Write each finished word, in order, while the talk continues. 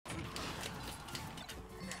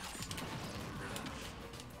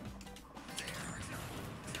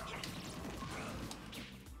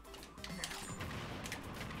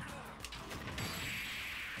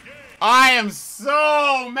I am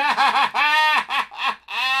so mad!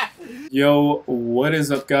 Yo, what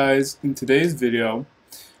is up guys? In today's video,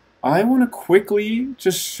 I want to quickly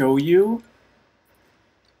just show you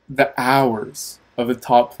the hours of a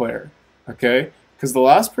top player, okay? Because the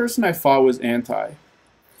last person I fought was Anti.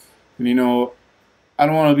 And you know, I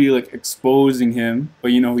don't want to be like exposing him,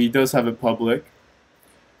 but you know, he does have it public.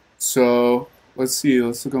 So, let's see,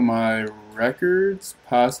 let's look at my records,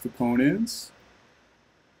 past opponents.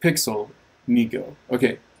 Pixel, Nico.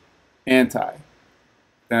 Okay, Anti.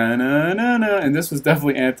 Da-na-na-na. And this was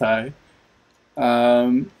definitely Anti.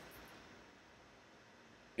 And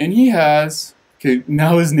he has, okay,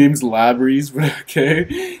 now his name's Labries, but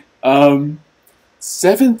okay.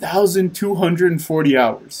 7,240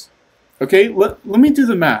 hours. Okay, let me do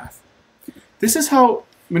the math. This is how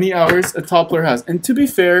many hours a top player has. And to be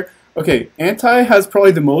fair, okay, Anti has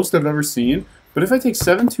probably the most I've ever seen, but if I take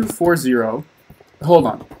 7,240, hold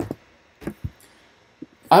on.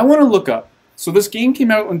 I want to look up. So this game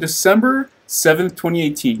came out on December 7th,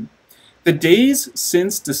 2018. The days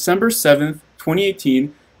since December 7th,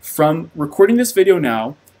 2018, from recording this video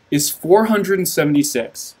now, is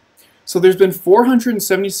 476. So there's been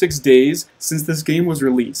 476 days since this game was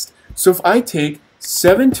released. So if I take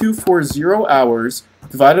 7,240 hours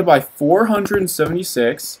divided by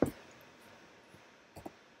 476,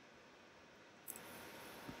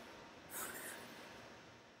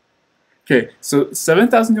 okay, so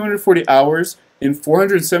 7,240 hours in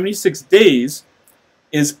 476 days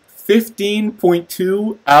is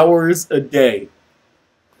 15.2 hours a day.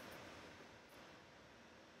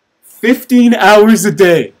 15 hours a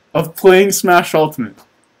day of playing Smash Ultimate.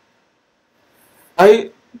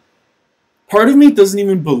 Part of me doesn't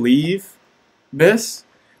even believe this.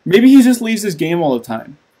 Maybe he just leaves his game all the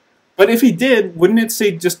time. But if he did, wouldn't it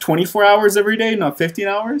say just 24 hours every day, not 15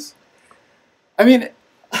 hours? I mean,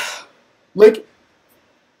 like,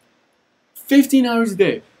 15 hours a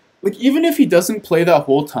day. Like, even if he doesn't play that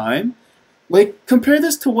whole time, like, compare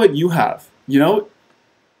this to what you have, you know?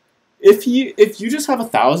 If you just have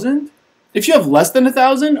 1,000, if you have less than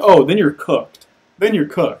 1,000, oh, then you're cooked. Then you're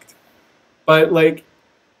cooked. But, like,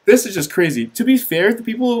 this is just crazy. To be fair, the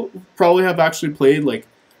people who probably have actually played, like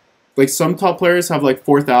some top players have, like,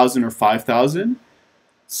 4,000 or 5,000.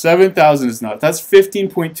 7,000 is not. That's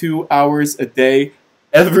 15.2 hours a day,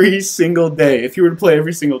 every single day, if you were to play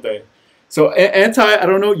every single day. So, Anti, I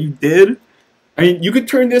don't know what you did. I mean, you could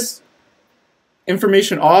turn this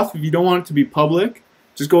information off if you don't want it to be public.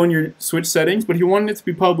 Just go in your Switch settings, but he wanted it to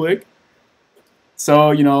be public.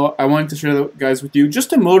 So, you know, I wanted to share that, guys, with you, just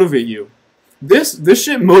to motivate you. This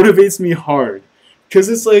shit motivates me hard. Because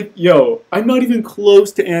it's like, yo, I'm not even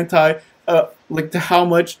close to Anti, like, to how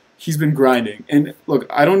much he's been grinding. And, look,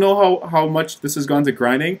 I don't know how much this has gone to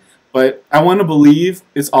grinding, but I want to believe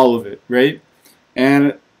it's all of it, right?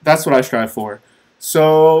 And that's what I strive for.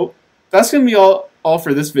 So that's going to be all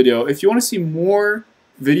for this video. If you want to see more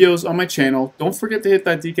videos on my channel, don't forget to hit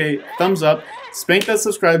that DK thumbs up, spank that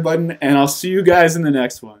subscribe button, and I'll see you guys in the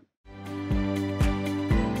next one.